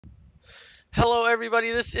Hello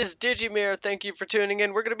everybody, this is Digymir. Thank you for tuning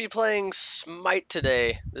in. We're going to be playing Smite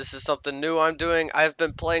today. This is something new I'm doing. I've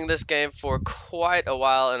been playing this game for quite a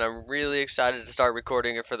while and I'm really excited to start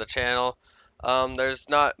recording it for the channel. There's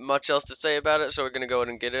not much else to say about it, so we're going to go ahead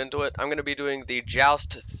and get into it. I'm going to be doing the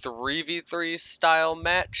Joust 3v3 style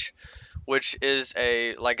match, which is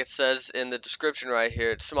like it says in the description right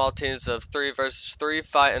here, it's small teams of 3 versus 3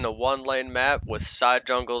 fight in a 1-lane map with side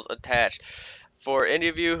jungles attached. For any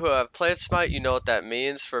of you who have played Smite, you know what that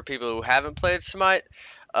means. For people who haven't played Smite,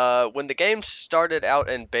 when the game started out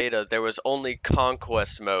in beta, there was only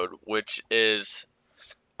Conquest mode, which is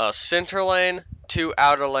a center lane, 2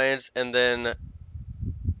 outer lanes, and then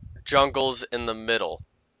jungles in the middle.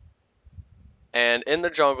 And in the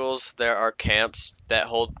jungles, there are camps that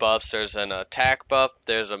hold buffs. There's an attack buff,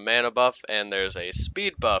 there's a mana buff, and there's a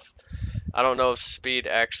speed buff. I don't know if speed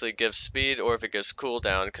actually gives speed or if it gives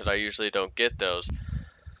cooldown, because I usually don't get those.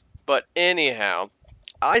 But anyhow,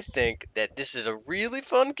 I think that this is a really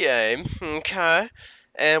fun game, okay?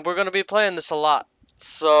 And we're gonna be playing this a lot.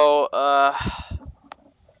 So,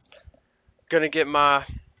 gonna get my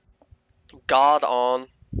god on.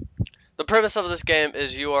 The premise of this game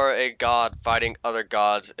is you are a god fighting other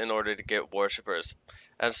gods in order to get worshippers.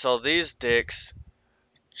 And so these dicks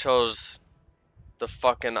chose the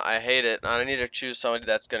fucking, I hate it, I need to choose somebody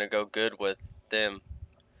that's gonna go good with them.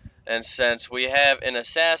 And since we have an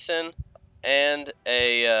assassin and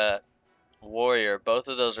a, warrior, both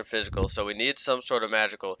of those are physical, so we need some sort of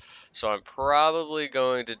magical. So I'm probably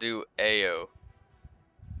going to do AO.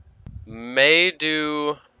 May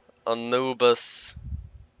do Anubis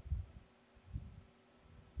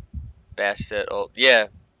Bastet. Oh, yeah,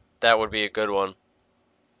 that would be a good one.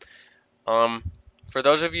 For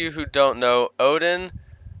those of you who don't know, Odin.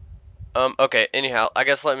 Okay. Anyhow, I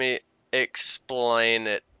guess let me explain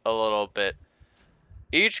it a little bit.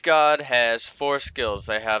 Each god has 4 skills.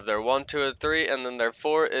 They have their 1, 2, and 3, and then their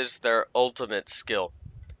 4 is their ultimate skill.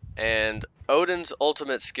 And Odin's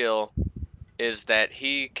ultimate skill is that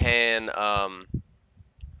he can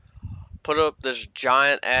put up this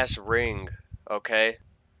giant ass ring, okay?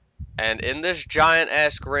 And in this giant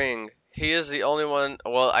ass ring, he is the only one.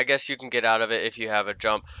 Well, I guess you can get out of it if you have a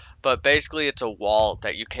jump, but basically it's a wall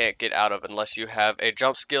that you can't get out of unless you have a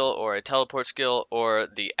jump skill or a teleport skill or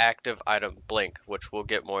the active item blink, which we'll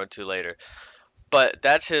get more into later. But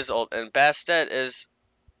that's his ult, and Bastet is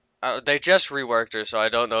they just reworked her, so I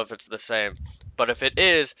don't know if it's the same. But if it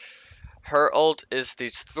is, her ult is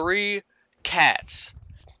these 3 cats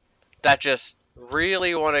that just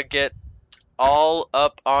really want to get all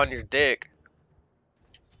up on your dick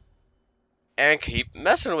and keep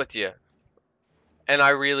messing with you. And I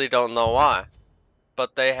really don't know why.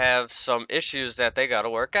 But they have some issues that they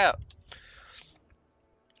gotta work out.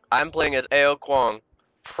 I'm playing as Ao Kwong,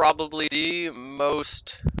 probably the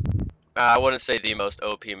most, I wouldn't say the most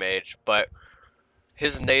OP mage, but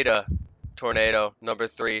his Nada Tornado, number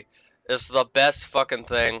 3, is the best fucking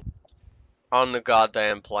thing on the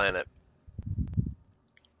goddamn planet.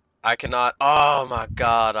 I cannot, oh my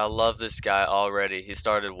god, I love this guy already. He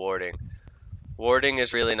started warding. Warding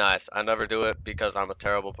is really nice. I never do it because I'm a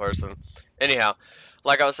terrible person. Anyhow,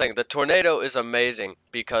 like I was saying, the tornado is amazing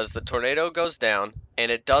because the tornado goes down and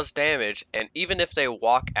it does damage, and even if they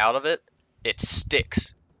walk out of it, it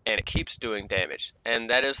sticks and it keeps doing damage. And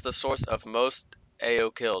that is the source of most AO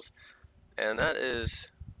kills. And that is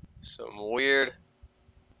some weird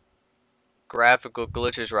graphical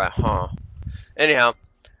glitches right, huh? Anyhow,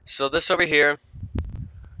 so this over here,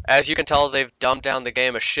 as you can tell, they've dumbed down the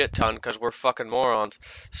game a shit ton because we're fucking morons.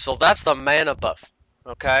 So that's the mana buff,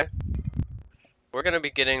 okay? We're gonna be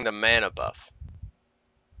getting the mana buff.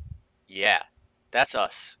 Yeah, that's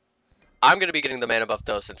us. I'm gonna be getting the mana buff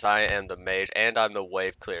though, since I am the mage and I'm the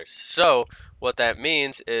wave clear. So what that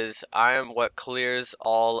means is I am what clears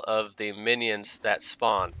all of the minions that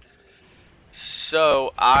spawn.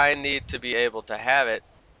 So I need to be able to have it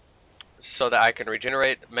so that I can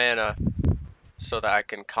regenerate mana, so that I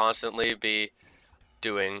can constantly be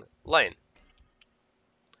doing lane.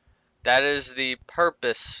 That is the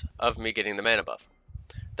purpose of me getting the mana buff.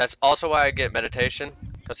 That's also why I get meditation,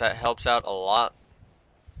 because that helps out a lot.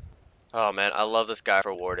 Oh man, I love this guy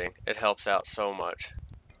for warding. It helps out so much.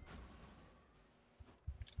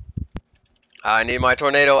 I need my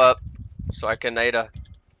tornado up so I can nada.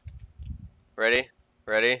 Ready?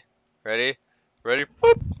 Ready? Ready? Ready?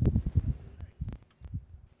 Boop!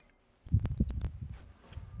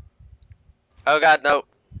 Oh god, no.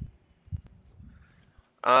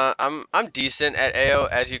 I'm decent at AO,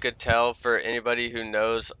 as you could tell for anybody who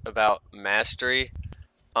knows about mastery.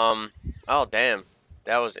 Oh damn,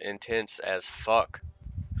 that was intense as fuck.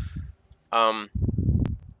 Um,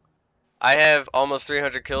 I have almost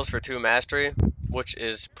 300 kills for 2 mastery, which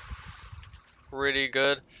is pretty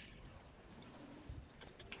good.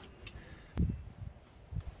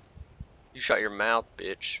 You shut your mouth,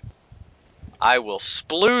 bitch. I will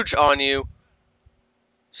splooge on you.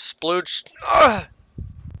 Splooge. Ugh!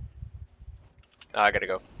 Oh, I gotta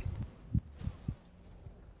go.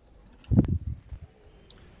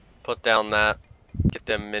 Put down that. Get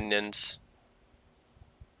them minions.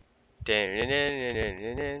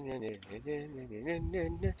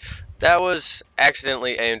 That was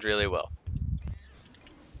accidentally aimed really well.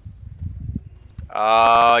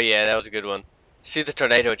 Oh, yeah, that was a good one. See, the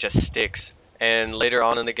tornado just sticks. And later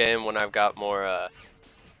on in the game, when I've got more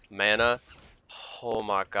mana, oh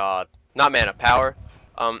my god. Not mana, power.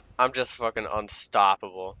 I'm just fucking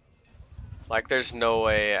unstoppable. Like, there's no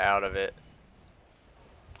way out of it.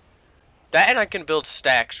 That and I can build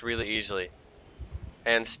stacks really easily.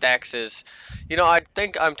 And stacks is, you know, I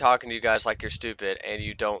think I'm talking to you guys like you're stupid and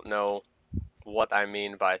you don't know what I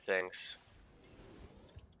mean by things.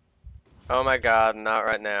 Oh my god, not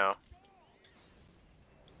right now.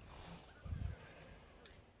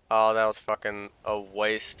 Oh, that was fucking a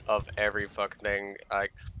waste of every fucking thing.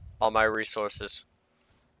 Like, all my resources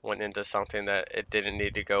went into something that it didn't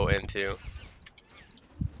need to go into.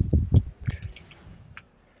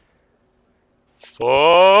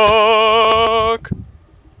 Fuck!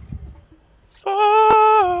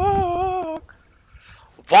 Fuck!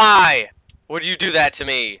 Why would you do that to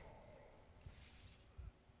me?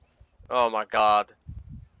 Oh my god.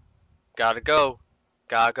 Gotta go.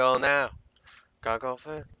 Gotta go now. Gotta go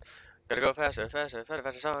fast. Gotta go faster, faster, faster,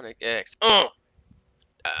 faster, Sonic X. No,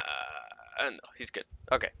 he's good.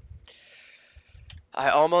 Okay. I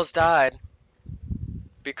almost died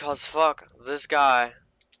because fuck, this guy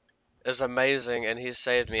is amazing and he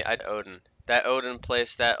saved me. Odin. That Odin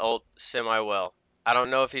placed that ult semi-well. I don't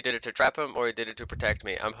know if he did it to trap him or he did it to protect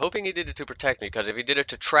me. I'm hoping he did it to protect me because if he did it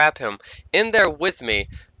to trap him in there with me,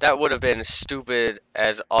 that would have been stupid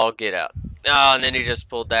as all get out. Oh, and then he just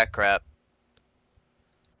pulled that crap.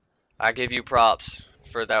 I give you props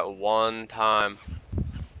for that one time.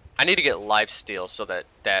 I need to get lifesteal so that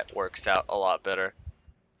that works out a lot better.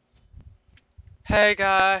 Hey,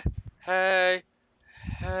 guy. Hey.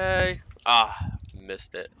 Hey. Ah,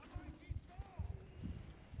 missed it.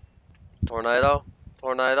 Tornado.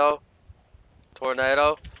 Tornado.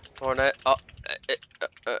 Tornado. Tornado. Oh.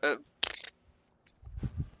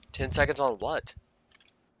 10 seconds on what?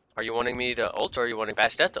 Are you wanting me to ult or are you wanting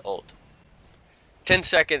Bastet to ult? 10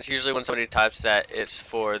 seconds, usually when somebody types that, it's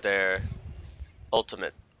for their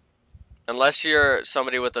ultimate. Unless you're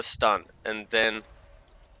somebody with a stun, and then...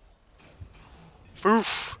 Foof.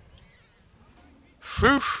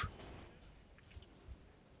 Foof.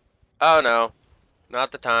 Oh no,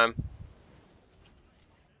 not the time.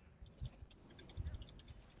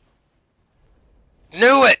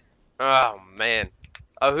 Knew it! Oh man.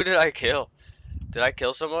 Oh, who did I kill? Did I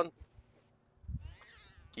kill someone?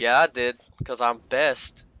 Yeah, I did, because I'm best.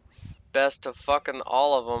 Best of fucking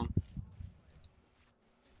all of them.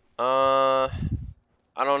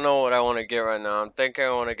 I don't know what I want to get right now. I'm thinking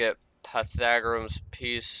I want to get Pythagoras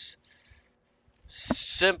Piece.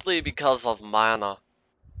 Simply because of mana.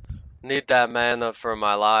 Need that mana for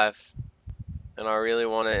my life. And I really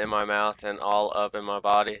want it in my mouth and all up in my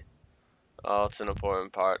body. Oh, it's an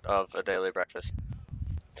important part of a daily breakfast.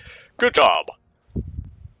 Good job!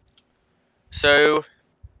 So,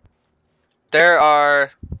 there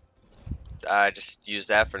are... I just used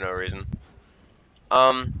that for no reason.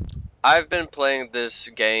 I've been playing this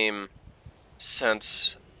game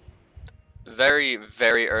since very,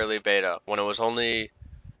 very early beta, when it was only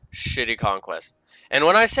shitty Conquest. And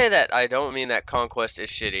when I say that, I don't mean that Conquest is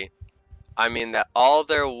shitty. I mean that all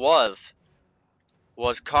there was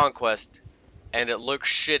Conquest, and it looked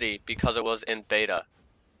shitty because it was in beta.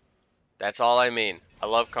 That's all I mean. I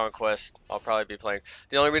love Conquest. I'll probably be playing.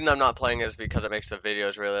 The only reason I'm not playing is because it makes the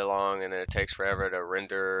videos really long, and it takes forever to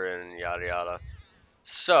render, and yada yada.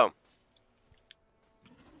 So,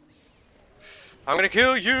 I'm gonna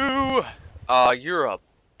kill you! Aw, you're a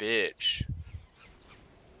bitch.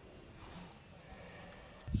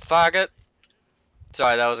 Faggot.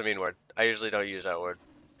 Sorry, that was a mean word. I usually don't use that word.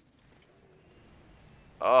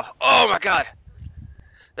 Oh my god!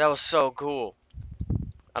 That was so cool.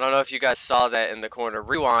 I don't know if you guys saw that in the corner.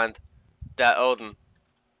 Rewind. That Odin.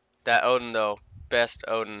 That Odin, though. Best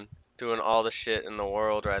Odin. Doing all the shit in the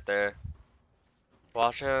world right there.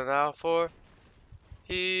 Watching out for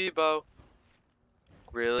Hebo.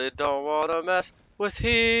 Really don't wanna mess with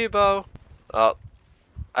Hebo. Oh.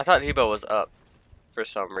 I thought Hebo was up for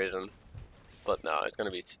some reason. But no, it's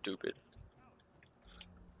gonna be stupid.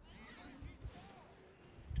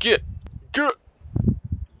 Get.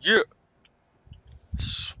 Yeah.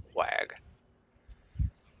 Swag.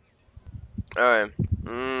 Alright.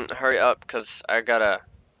 Hurry up, cause I gotta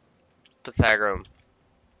Pythagorean.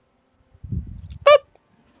 Boop!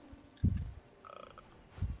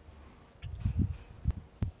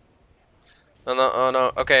 Oh no, oh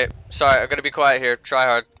no. Okay, sorry, I'm gonna be quiet here. Try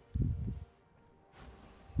hard.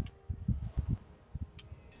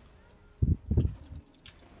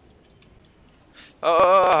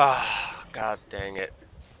 Oh, god dang it.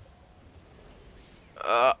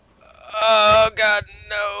 Oh god,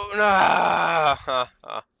 no, no.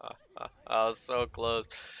 I was so close.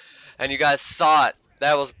 And you guys saw it.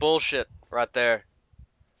 That was bullshit right there.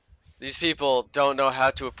 These people don't know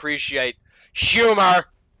how to appreciate humor.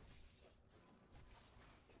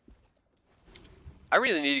 I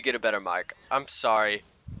really need to get a better mic. I'm sorry.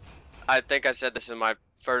 I think I said this in my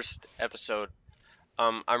first episode.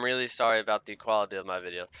 I'm really sorry about the quality of my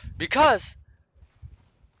video. Because,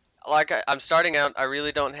 like, I'm starting out, I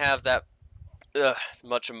really don't have that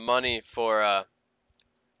much money for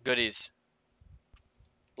goodies.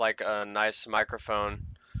 Like a nice microphone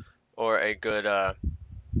or a good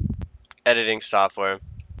editing software.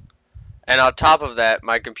 And on top of that,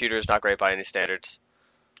 my computer is not great by any standards.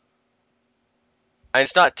 And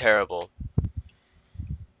it's not terrible.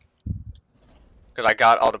 Because I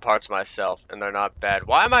got all the parts myself, and they're not bad.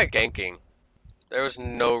 Why am I ganking? There was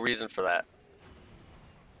no reason for that.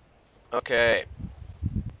 Okay.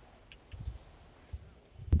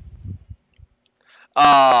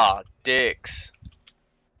 Ah, dicks.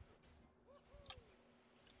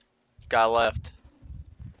 Guy left.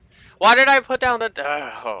 Why did I put down the...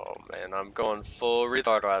 Oh, man, I'm going full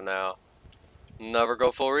retard right now. Never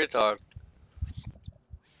go full retard.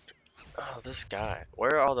 Oh, this guy.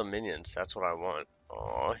 Where are all the minions? That's what I want.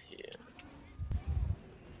 Oh, yeah.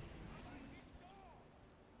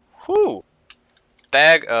 Whew.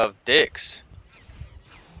 Bag of dicks.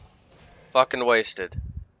 Fucking wasted.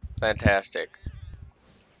 Fantastic.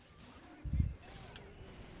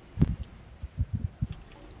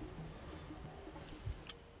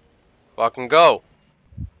 Fucking go.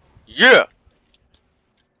 Yeah!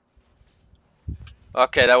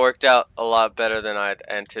 Okay, that worked out a lot better than I'd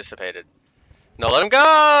anticipated. No, let him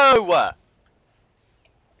go!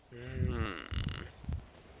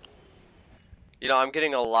 You know, I'm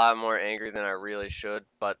getting a lot more angry than I really should,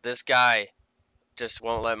 but this guy just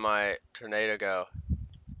won't let my tornado go.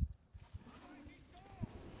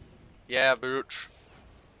 Yeah, bitch.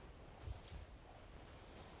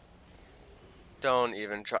 Don't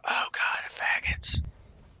even try. Oh god, faggots.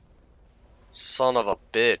 Son of a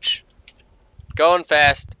bitch. Going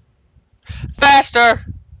fast. Faster!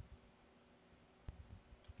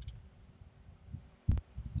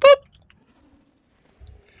 Boop!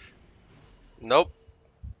 Nope.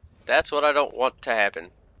 That's what I don't want to happen.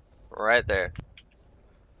 Right there.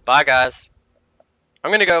 Bye, guys.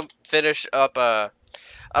 I'm gonna go finish up, I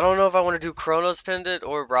don't know if I want to do Chronos Pendant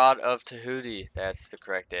or Rod of Tahuti. That's the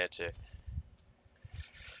correct answer.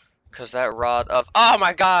 Because that Rod of... Oh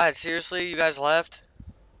my god, seriously? You guys left?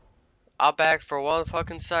 I'll back for 1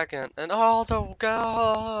 fucking second, and all the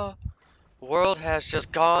world has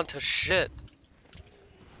just gone to shit.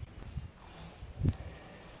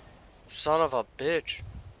 Son of a bitch.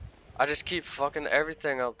 I just keep fucking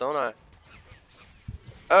everything up, don't I?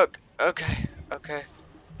 Okay.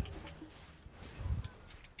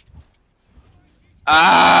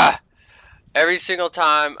 Ah! Every single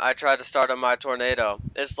time I try to start on my tornado,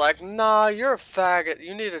 it's like, nah, you're a faggot.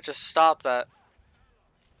 You need to just stop that.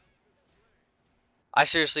 I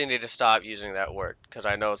seriously need to stop using that word, because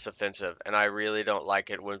I know it's offensive, and I really don't like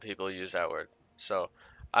it when people use that word. So,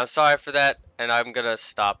 I'm sorry for that, and I'm gonna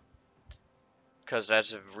stop, because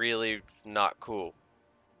that's really not cool.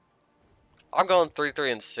 I'm going 3,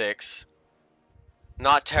 3, and 6.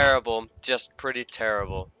 Not terrible, just pretty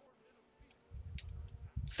terrible.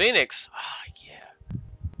 Phoenix? Ah, yeah.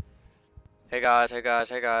 Hey guys, hey.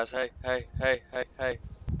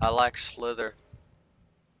 I like Slither.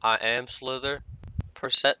 I am Slither.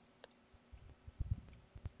 Percent.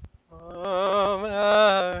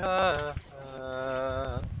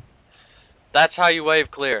 That's how you wave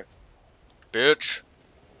clear, bitch.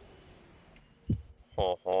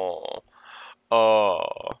 Ho ho. Oh.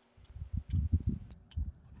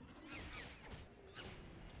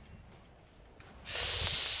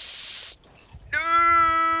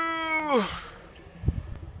 No.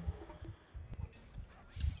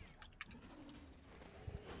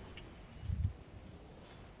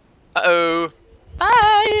 Uh-oh.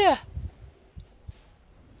 Bye.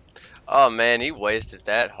 Oh man, he wasted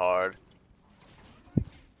that hard.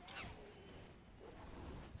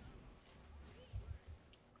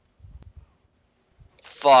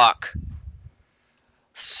 Fuck.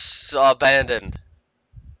 Abandoned.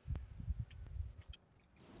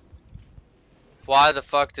 Why the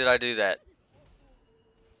fuck did I do that?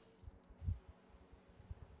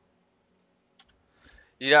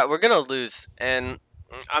 Yeah, we're gonna lose, and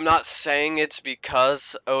I'm not saying it's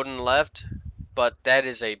because Odin left, but that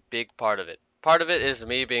is a big part of it. Part of it is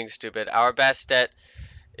me being stupid. Our best stat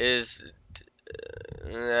is,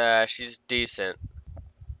 she's decent.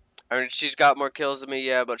 I mean, she's got more kills than me,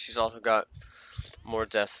 yeah, but she's also got more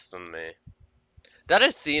deaths than me. That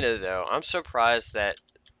Athena, though, I'm surprised that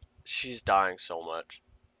she's dying so much.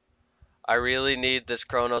 I really need this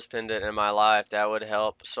Chronos pendant in my life. That would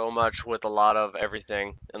help so much with a lot of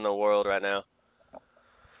everything in the world right now.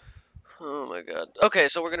 Oh my god. Okay,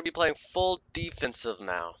 so we're going to be playing full defensive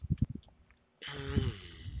now.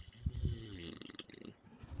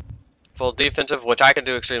 Full defensive, which I can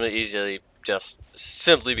do extremely easily just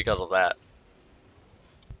simply because of that.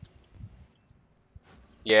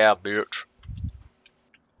 Yeah, bitch.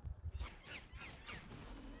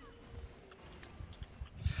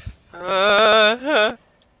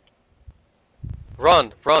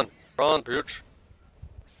 Run, run, run, bitch.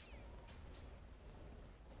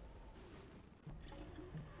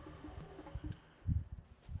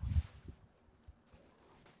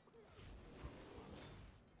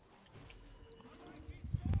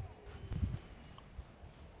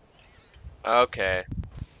 Okay.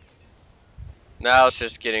 Now it's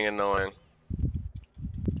just getting annoying.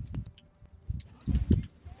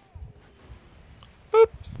 Boop.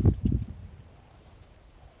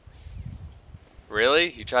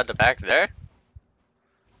 Really? You tried to back there?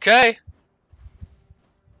 Okay.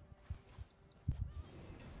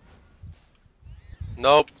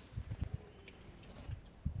 Nope.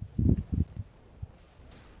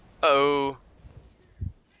 Uh-oh.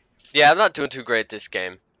 Yeah, I'm not doing too great this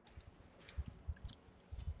game.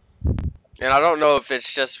 And I don't know if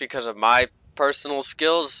it's just because of my personal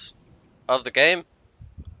skills of the game,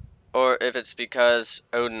 or if it's because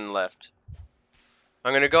Odin left.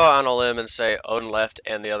 I'm gonna go on a limb and say Odin left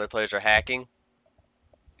and the other players are hacking,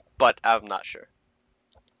 but I'm not sure.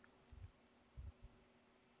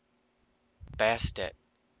 Bastet.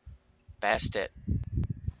 Bastet.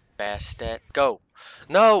 Bastet. Go.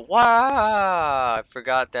 No, why? I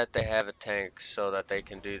forgot that they have a tank so that they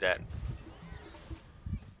can do that.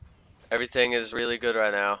 Everything is really good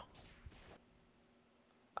right now.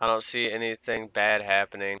 I don't see anything bad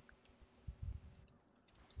happening.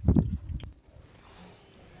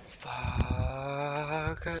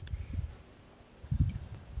 Fuck.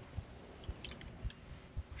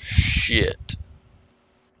 Shit.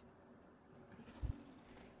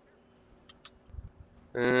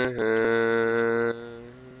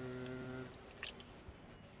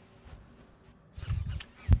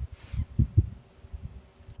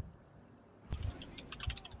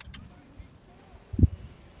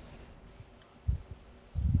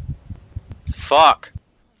 Fuck.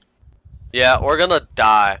 Yeah, we're gonna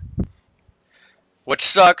die. Which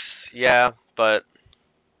sucks, yeah, but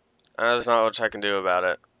there's not much I can do about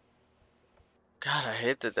it. God, I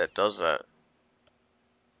hate that that does that.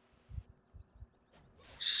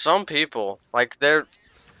 Some people, like that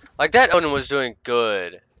Odin was doing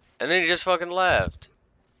good, and then he just fucking left.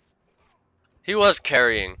 He was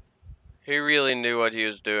carrying. He really knew what he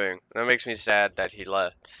was doing. That makes me sad that he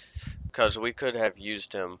left, because we could have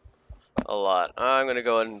used him a lot. I'm gonna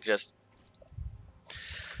go ahead and just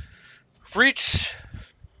reach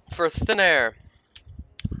for thin air.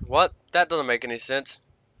 What? That doesn't make any sense.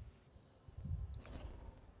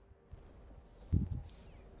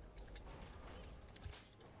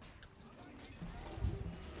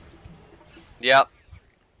 Yep,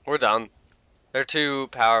 we're done. They're too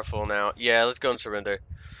powerful now. Yeah, let's go and surrender.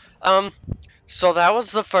 So that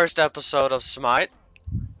was the first episode of Smite.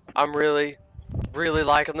 I'm really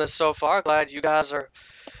liking this so far. Glad you guys are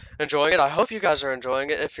enjoying it. I hope you guys are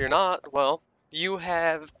enjoying it. If you're not, well, you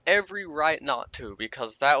have every right not to,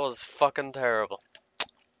 because that was fucking terrible.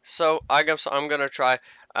 So I guess I'm gonna try.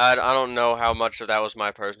 I don't know how much of that was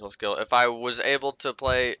my personal skill. If I was able to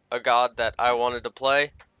play a god that I wanted to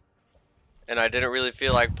play, and I didn't really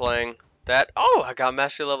feel like playing that. Oh, I got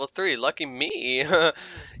mastery level 3. Lucky me.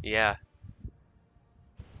 Yeah.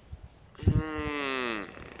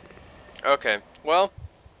 Okay. Well,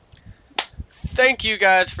 thank you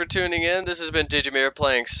guys for tuning in. This has been Digymir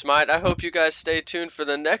playing Smite. I hope you guys stay tuned for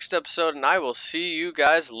the next episode, and I will see you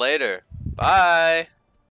guys later. Bye.